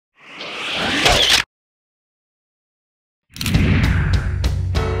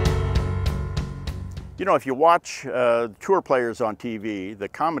You know, if you watch tour players on TV, the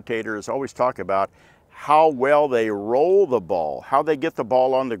commentators always talk about how well they roll the ball, how they get the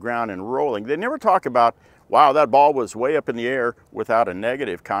ball on the ground and rolling. They never talk about, wow, that ball was way up in the air, without a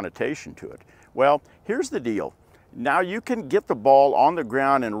negative connotation to it. Well, here's the deal. Now you can get the ball on the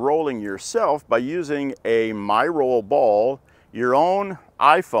ground and rolling yourself by using a MyRoll ball, your own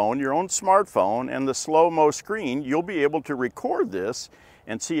iPhone, your own smartphone, and the SloMo Screen. You'll be able to record this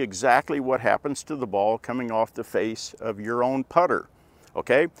and see exactly what happens to the ball coming off the face of your own putter.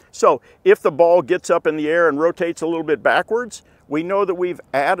 Okay, so if the ball gets up in the air and rotates a little bit backwards, we know that we've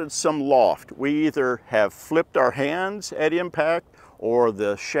added some loft. We either have flipped our hands at impact, or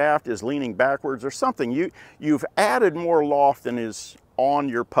the shaft is leaning backwards or something. You've added more loft than is on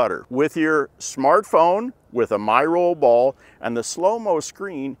your putter. With your smartphone, with a MyRoll ball and the SloMo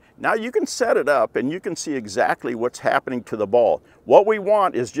Screen, now you can set it up and you can see exactly what's happening to the ball. What we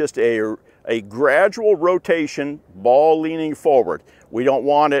want is just a gradual rotation, ball leaning forward. We don't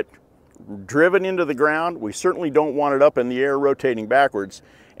want it driven into the ground. We certainly don't want it up in the air rotating backwards.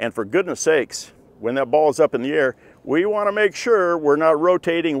 And for goodness sakes, when that ball is up in the air, we want to make sure we're not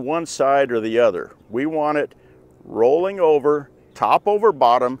rotating one side or the other. We want it rolling over, top over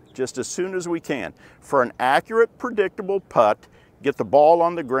bottom, just as soon as we can. For an accurate, predictable putt, get the ball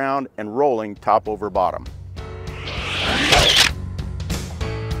on the ground and rolling top over bottom.